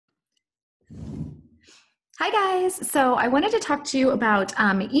Hi guys. So I wanted to talk to you about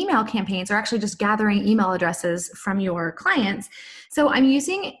email campaigns or actually just gathering email addresses from your clients. So I'm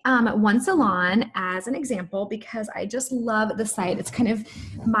using One Salon as an example because I just love the site. It's kind of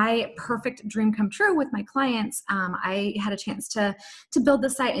my perfect dream come true with my clients. I had a chance to build the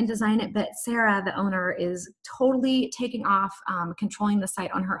site and design it, but Sarah, the owner, is totally taking off, controlling the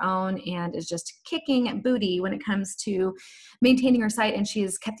site on her own and is just kicking booty when it comes to maintaining her site, and she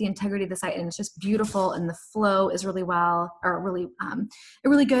has kept the integrity of the site, and it's just beautiful, and the flow is really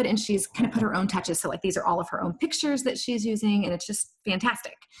good, and she's kind of put her own touches. So like these are all of her own pictures that she's using, and it's just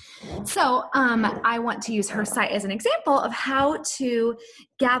fantastic. So I want to use her site as an example of how to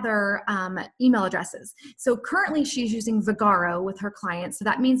gather email addresses. So currently she's using Vagaro with her clients. So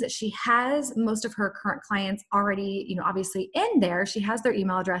that means that she has most of her current clients already, obviously in there. She has their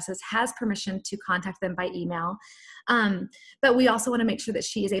email addresses, has permission to contact them by email. But we also want to make sure that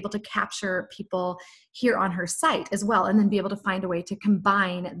she is able to capture people here on her site as well, and then be able to find a way to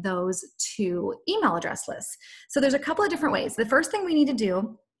combine those two email address lists. So there's a couple of different ways. The first thing we need to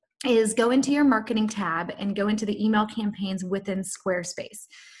do is go into your marketing tab and go into the email campaigns within Squarespace.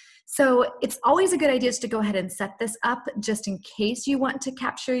 So it's always a good idea just to go ahead and set this up just in case you want to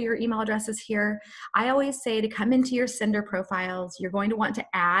capture your email addresses here. I always say to come into your sender profiles, you're going to want to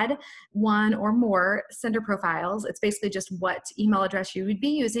add one or more sender profiles. It's basically just what email address you would be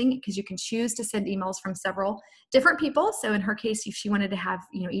using, because you can choose to send emails from several different people. So in her case, if she wanted to have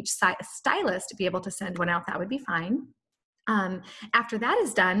each stylist be able to send one out, that would be fine. After that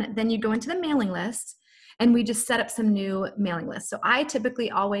is done, then you go into the mailing list, and we just set up some new mailing lists. So I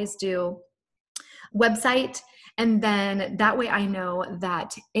typically always do website, and then that way I know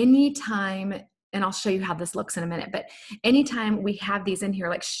that anytime, and I'll show you how this looks in a minute, but anytime we have these in here,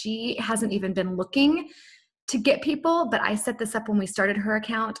 like she hasn't even been looking to get people, but I set this up when we started her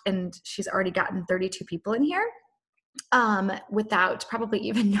account, and she's already gotten 32 people in here without probably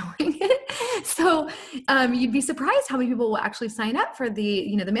even knowing it. So you'd be surprised how many people will actually sign up for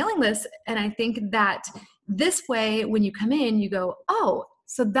the mailing list. And I think that this way, when you come in, you go, oh,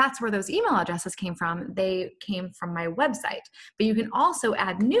 so that's where those email addresses came from. They came from my website. But you can also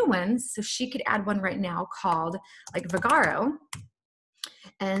add new ones. So she could add one right now called like Vagaro,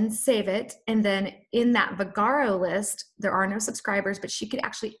 and save it. And then in that Vagaro list, there are no subscribers, but she could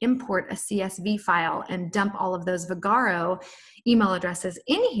actually import a CSV file and dump all of those Vagaro email addresses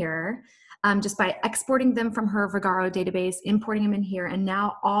in here, just by exporting them from her Vagaro database, importing them in here, and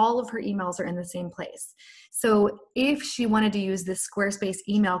now all of her emails are in the same place. So if she wanted to use this Squarespace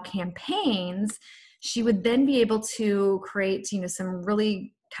email campaigns, she would then be able to create some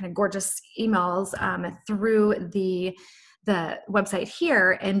really kind of gorgeous emails through the website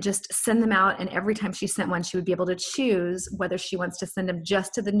here, and just send them out. And every time she sent one, she would be able to choose whether she wants to send them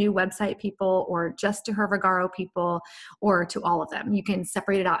just to the new website people, or just to her Vagaro people, or to all of them. You can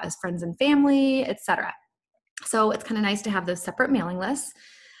separate it out as friends and family, etc. So it's kind of nice to have those separate mailing lists.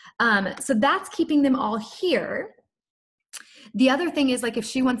 So that's keeping them all here. The other thing is, like, if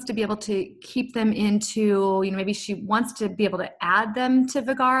she wants to be able to keep them into, maybe she wants to be able to add them to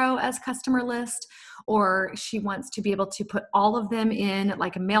Vagaro as customer list, or she wants to be able to put all of them in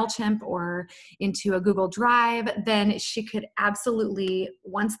like a MailChimp or into a Google Drive, then she could absolutely,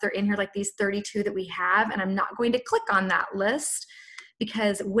 once they're in here, like these 32 that we have, and I'm not going to click on that list,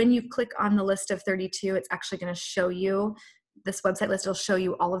 because when you click on the list of 32, it's actually going to show you this website list. It'll show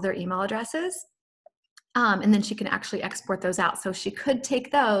you all of their email addresses. And then she can actually export those out. So she could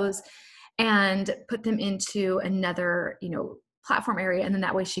take those and put them into another, platform area. And then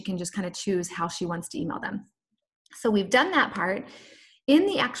that way she can just kind of choose how she wants to email them. So we've done that part. In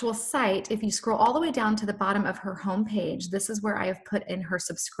the actual site, if you scroll all the way down to the bottom of her homepage, this is where I have put in her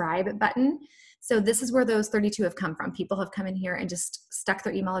subscribe button. So this is where those 32 have come from. People have come in here and just stuck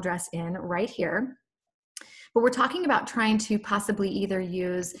their email address in right here. But we're talking about trying to possibly either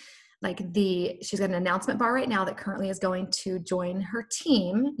use she's got an announcement bar right now that currently is going to join her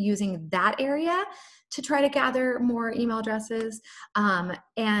team, using that area to try to gather more email addresses,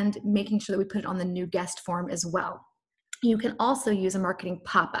 and making sure that we put it on the new guest form as well. You can also use a marketing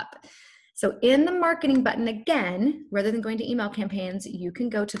pop-up. So in the marketing button, again, rather than going to email campaigns, you can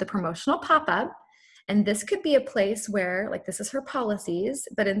go to the promotional pop-up. And this could be a place where, like, this is her policies,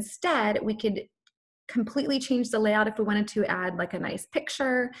 but instead we could completely change the layout. If we wanted to add like a nice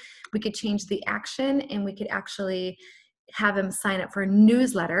picture, we could change the action, and we could actually have them sign up for a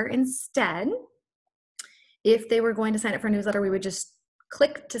newsletter instead. If they were going to sign up for a newsletter, we would just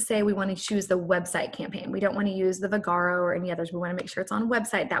click to say we want to choose the website campaign. We don't want to use the Vagaro or any others. We want to make sure it's on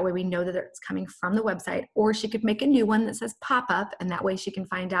website. That way we know that it's coming from the website. Or she could make a new one that says pop-up, and that way she can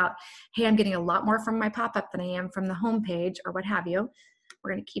find out, hey, I'm getting a lot more from my pop-up than I am from the home page or what have you.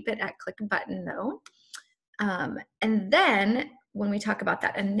 We're going to keep it at click a button though. And then when we talk about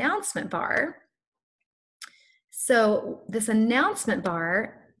that announcement bar, so this announcement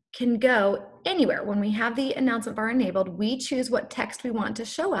bar can go anywhere. When we have the announcement bar enabled, we choose what text we want to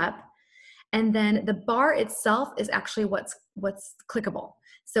show up, and then the bar itself is actually what's clickable.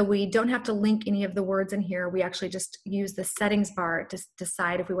 So we don't have to link any of the words in here. We actually just use the settings bar to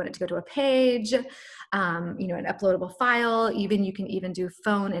decide if we want it to go to a page, an uploadable file. You can even do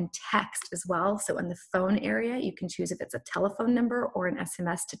phone and text as well. So in the phone area, you can choose if it's a telephone number or an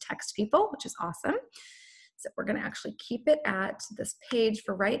SMS to text people, which is awesome. So we're going to actually keep it at this page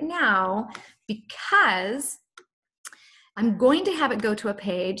for right now, because I'm going to have it go to a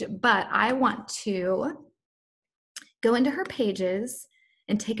page, but I want to go into her pages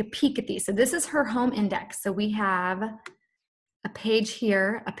and take a peek at these. So this is her home index. So we have a page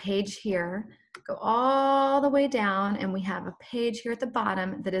here, go all the way down, and we have a page here at the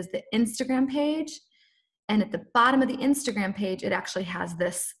bottom that is the Instagram page. And at the bottom of the Instagram page, it actually has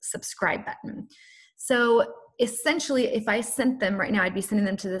this subscribe button. So essentially, if I sent them right now, I'd be sending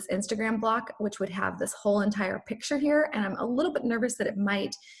them to this Instagram block, which would have this whole entire picture here. And I'm a little bit nervous that it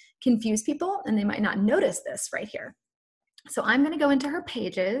might confuse people and they might not notice this right here. So I'm going to go into her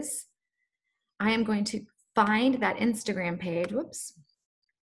pages. I am going to find that Instagram page,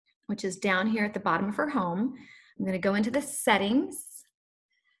 which is down here at the bottom of her home. I'm going to go into the settings.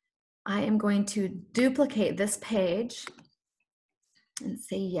 I am going to duplicate this page and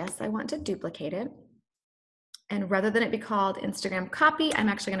say, yes, I want to duplicate it. And rather than it be called Instagram copy, I'm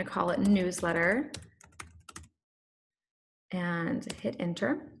actually going to call it newsletter and hit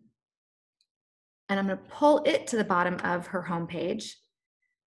enter. And I'm going to pull it to the bottom of her homepage.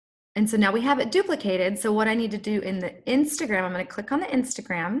 And so now we have it duplicated. So what I need to do in the Instagram, I'm going to click on the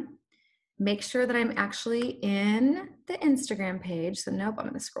Instagram, make sure that I'm actually in the Instagram page. So nope, I'm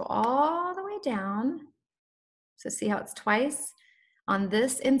going to scroll all the way down. So see how it's twice? On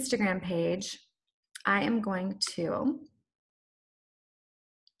this Instagram page, I am going to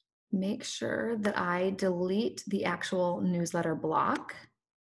make sure that I delete the actual newsletter block.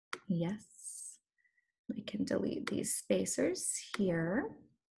 Yes, I can delete these spacers here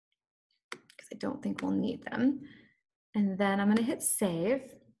because I don't think we'll need them. And then I'm going to hit save.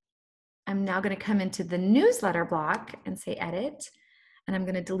 I'm now going to come into the newsletter block and say edit. And I'm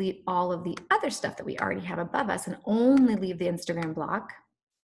going to delete all of the other stuff that we already have above us and only leave the Instagram block.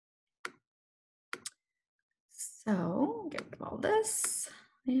 So get rid of all this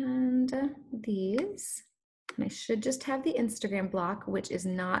and these. And I should just have the Instagram block, which is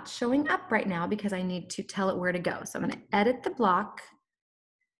not showing up right now because I need to tell it where to go. So I'm going to edit the block.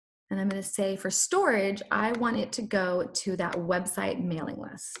 And I'm going to say for storage, I want it to go to that website mailing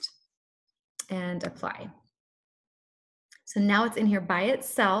list and apply. So now it's in here by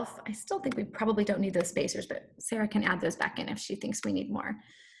itself. I still think we probably don't need those spacers, but Sarah can add those back in if she thinks we need more.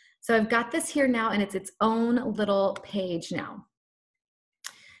 So I've got this here now, and it's its own little page now.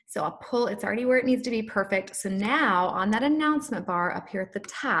 So I'll pull, it's already where it needs to be, perfect. So now on that announcement bar up here at the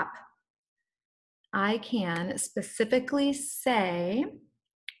top, I can specifically say,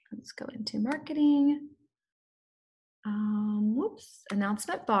 let's go into marketing,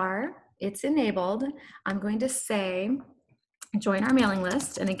 announcement bar, it's enabled. I'm going to say, join our mailing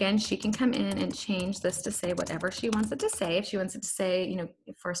list. And again, she can come in and change this to say whatever she wants it to say. If she wants it to say,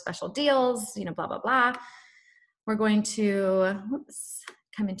 for special deals, blah, blah, blah. We're going to,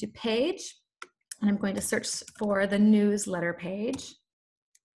 come into page, and I'm going to search for the newsletter page.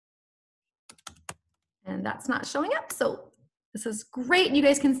 And that's not showing up. So this is great. You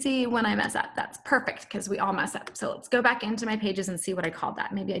guys can see when I mess up. That's perfect because we all mess up. So let's go back into my pages and see what I called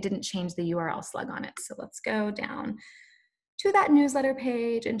that. Maybe I didn't change the URL slug on it. So let's go down to that newsletter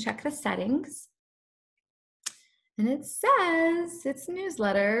page and check the settings. And it says it's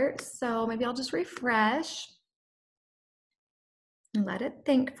newsletter. So maybe I'll just refresh and let it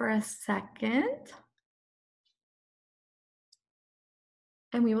think for a second.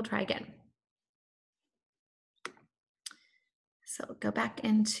 And we will try again. So go back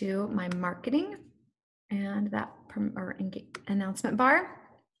into my marketing and that announcement bar.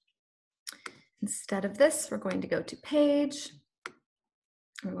 Instead of this, we're going to go to page.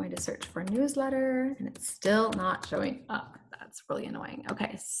 We're going to search for newsletter, and it's still not showing up. That's really annoying.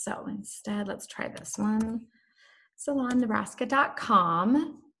 Okay, so instead, let's try this one.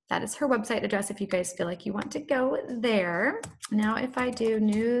 SalonNebraska.com. that is her website address if you guys feel like you want to go there. Now, if I do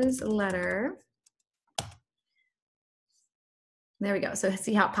newsletter, there we go. So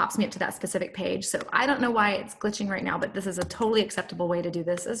see how it pops me up to that specific page. So I don't know why it's glitching right now, but this is a totally acceptable way to do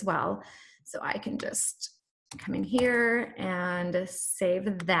this as well. So I can just come in here and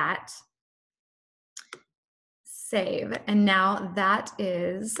save that. Save. And now that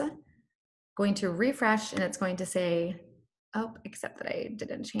is going to refresh and it's going to say, oh, except that I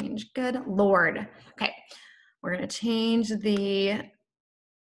didn't change. Good Lord. Okay. We're going to change the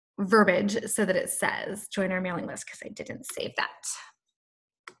verbiage so that it says join our mailing list because I didn't save that.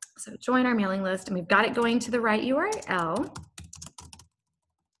 So join our mailing list, and we've got it going to the right URL.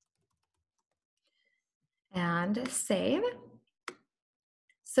 And save.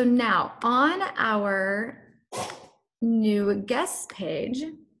 So now on our new guest page,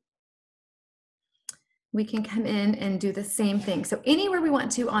 we can come in and do the same thing. So anywhere we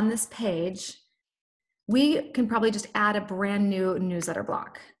want to on this page, we can probably just add a brand new newsletter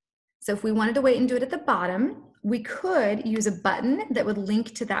block. So if we wanted to wait and do it at the bottom, we could use a button that would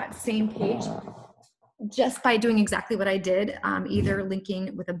link to that same page just by doing exactly what I did, either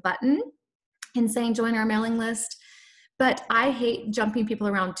linking with a button and saying join our mailing list. But I hate jumping people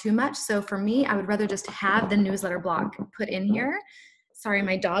around too much. So for me, I would rather just have the newsletter block put in here. Sorry,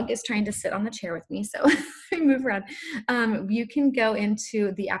 my dog is trying to sit on the chair with me, so I move around. You can go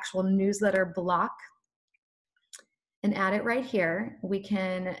into the actual newsletter block and add it right here. We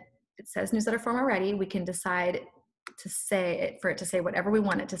can, it says newsletter form already. We can decide to say it, for it to say whatever we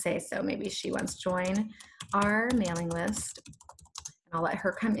want it to say. So maybe she wants join our mailing list. I'll let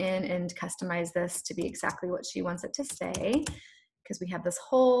her come in and customize this to be exactly what she wants it to say, because we have this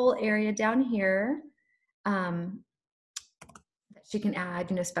whole area down here that she can add,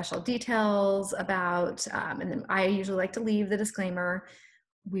 you know, special details about, and then I usually like to leave the disclaimer,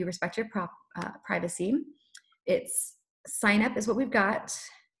 we respect your privacy. It's sign up is what we've got,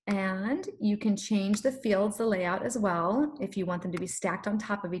 and you can change the fields, the layout as well, if you want them to be stacked on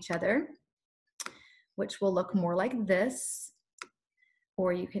top of each other, which will look more like this.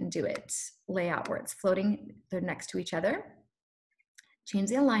 Or you can do it layout where it's floating, they're next to each other. Change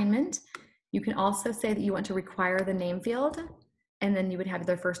the alignment. You can also say that you want to require the name field, and then you would have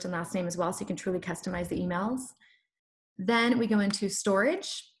their first and last name as well, so you can truly customize the emails. Then we go into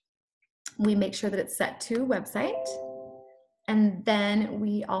storage. We make sure that it's set to website. And then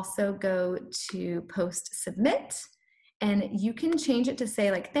we also go to post submit. And you can change it to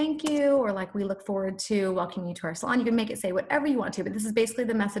say like, thank you, or like, we look forward to welcoming you to our salon. You can make it say whatever you want to, but this is basically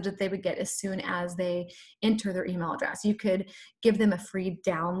the message that they would get as soon as they enter their email address. You could give them a free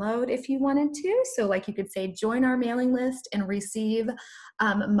download if you wanted to. So like you could say, join our mailing list and receive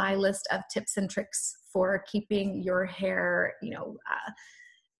my list of tips and tricks for keeping your hair, you know,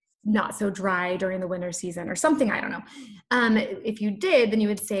 not so dry during the winter season or something, I don't know. If you did, then you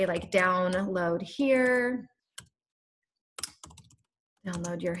would say like download here.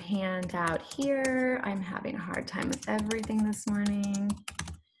 Download your handout here. I'm having a hard time with everything this morning.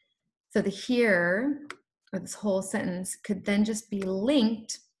 So the here, or this whole sentence, could then just be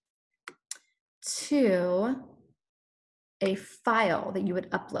linked to a file that you would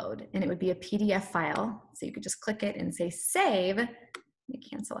upload, and it would be a PDF file. So you could just click it and say save. Let me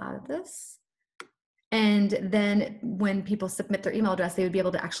cancel out of this. And then when people submit their email address, they would be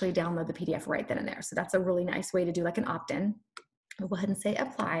able to actually download the PDF right then and there. So that's a really nice way to do like an opt-in. We'll go ahead and say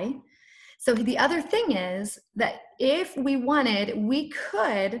apply. So the other thing is that if we wanted, we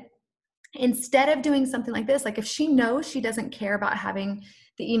could, instead of doing something like this, like if she knows she doesn't care about having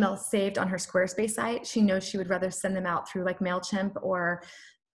the emails saved on her Squarespace site, she knows she would rather send them out through like MailChimp or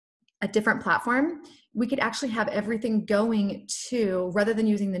a different platform, we could actually have everything going to, rather than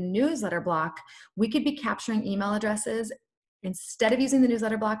using the newsletter block, we could be capturing email addresses. Instead of using the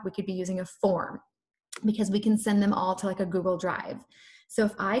newsletter block, we could be using a form, because we can send them all to like a Google Drive. So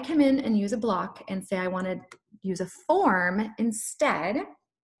if I come in and use a block and say I want to use a form instead,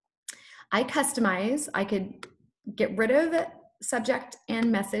 I customize. I could get rid of subject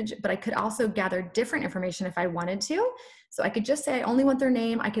and message, but I could also gather different information if I wanted to. So I could just say I only want their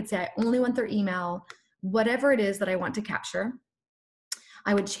name. I could say I only want their email, whatever it is that I want to capture.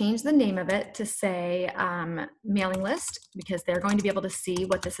 I would change the name of it to say mailing list, because they're going to be able to see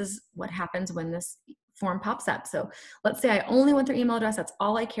what this is, what happens when this form pops up. So let's say I only want their email address. That's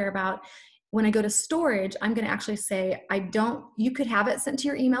all I care about. When I go to storage, I'm going to actually say, you could have it sent to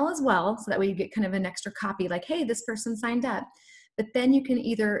your email as well. So that way you get kind of an extra copy like, hey, this person signed up. But then you can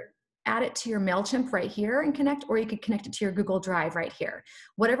either add it to your MailChimp right here and connect, or you could connect it to your Google Drive right here.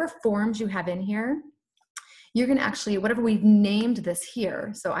 Whatever forms you have in here, you're going to actually, whatever we've named this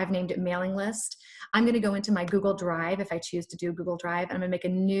here, so I've named it mailing list, I'm going to go into my Google Drive if I choose to do Google Drive, and I'm going to make a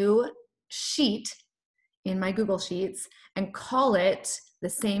new sheet in my Google Sheets and call it the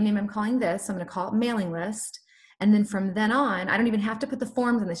same name I'm calling this. So I'm going to call it mailing list. And then from then on, I don't even have to put the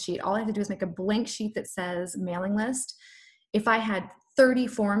forms in the sheet. All I have to do is make a blank sheet that says mailing list. If I had 30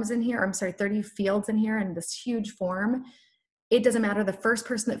 forms in here, 30 fields in here in this huge form, it doesn't matter. The first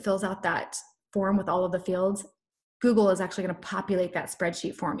person that fills out that form with all of the fields, Google is actually going to populate that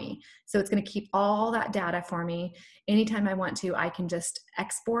spreadsheet for me. So it's going to keep all that data for me. Anytime I want to, I can just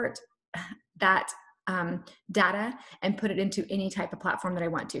export that data and put it into any type of platform that I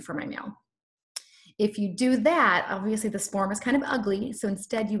want to for my mail. If you do that, obviously this form is kind of ugly. So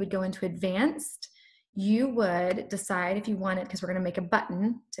instead you would go into advanced. You would decide if you want it, because we're going to make a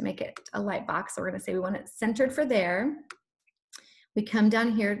button to make it a light box. So we're going to say we want it centered for there. We come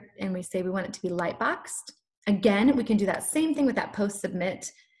down here and we say we want it to be light boxed. Again, we can do that same thing with that post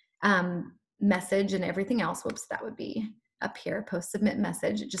submit message and everything else. Whoops, that would be up here, post submit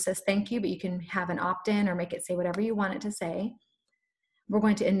message. It just says thank you, but you can have an opt-in or make it say whatever you want it to say. We're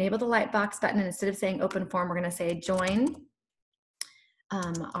going to enable the lightbox button, and instead of saying open form, we're going to say join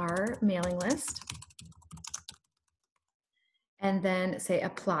our mailing list, and then say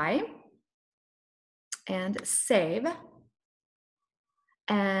apply and save.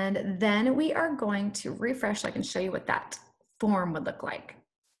 And then we are going to refresh so I can show you what that form would look like.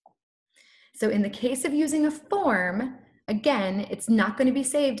 So in the case of using a form, again, it's not going to be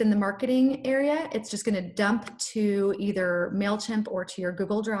saved in the marketing area. It's just going to dump to either MailChimp or to your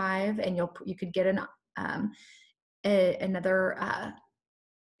Google Drive, and you could get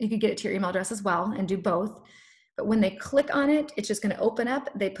you could get it to your email address as well and do both. But when they click on it, it's just going to open up.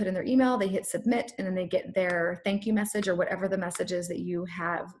 They put in their email, they hit submit, and then they get their thank you message or whatever the message is that you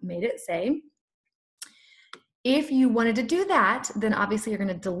have made it say. If you wanted to do that, then obviously you're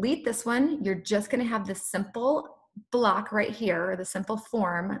going to delete this one. You're just going to have this simple block right here, the simple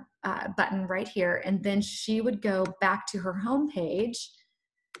form button right here, and then she would go back to her home page,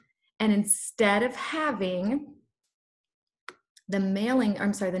 and instead of having the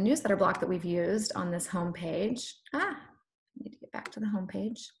newsletter block that we've used on this home page, I need to get back to the home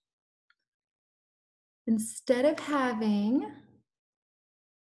page. Instead of having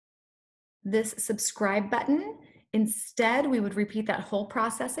this subscribe button, instead we would repeat that whole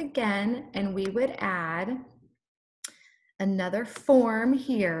process again, and we would add another form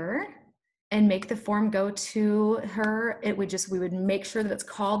here and make the form go to her. We would make sure that it's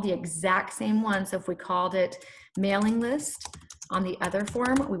called the exact same one. So if we called it mailing list on the other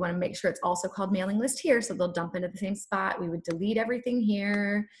form, we want to make sure it's also called mailing list here, so they'll dump into the same spot. We would delete everything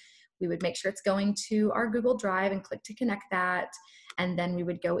here. We would make sure it's going to our Google Drive and click to connect that. And then we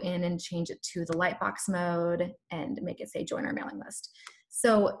would go in and change it to the lightbox mode and make it say join our mailing list.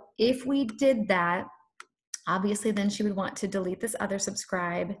 So if we did that, obviously then she would want to delete this other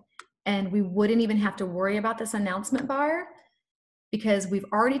subscribe, and we wouldn't even have to worry about this announcement bar, because we've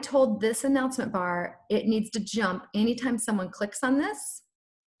already told this announcement bar it needs to jump anytime someone clicks on this.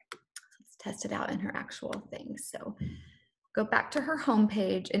 Let's test it out in her actual thing. So go back to her home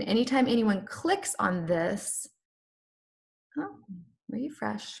page, and anytime anyone clicks on this,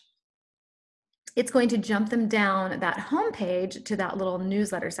 refresh, it's going to jump them down that home page to that little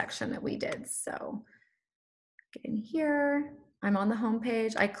newsletter section that we did. So get in here, I'm on the home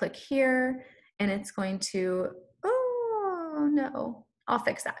page, I click here, and it's going to, oh no, I'll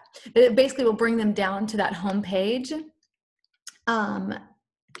fix that. It basically will bring them down to that home page.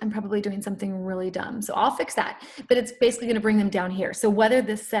 I'm probably doing something really dumb, so I'll fix that. But it's basically going to bring them down here. So whether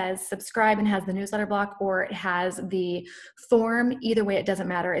this says subscribe and has the newsletter block, or it has the form, either way, it doesn't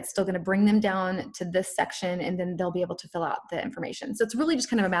matter. It's still going to bring them down to this section, and then they'll be able to fill out the information. So it's really just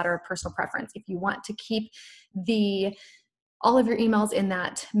kind of a matter of personal preference. If you want to keep all of your emails in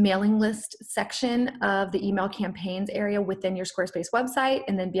that mailing list section of the email campaigns area within your Squarespace website,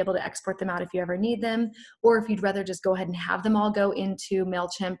 and then be able to export them out if you ever need them, or if you'd rather just go ahead and have them all go into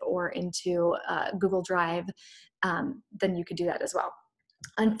MailChimp or into Google Drive, then you could do that as well.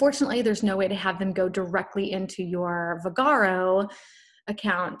 Unfortunately, there's no way to have them go directly into your Vagaro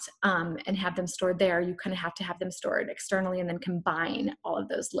account and have them stored there. You kind of have to have them stored externally and then combine all of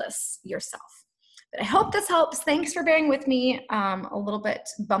those lists yourself. But I hope this helps. Thanks for bearing with me. A little bit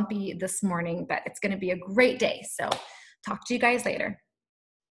bumpy this morning, but it's going to be a great day. So talk to you guys later.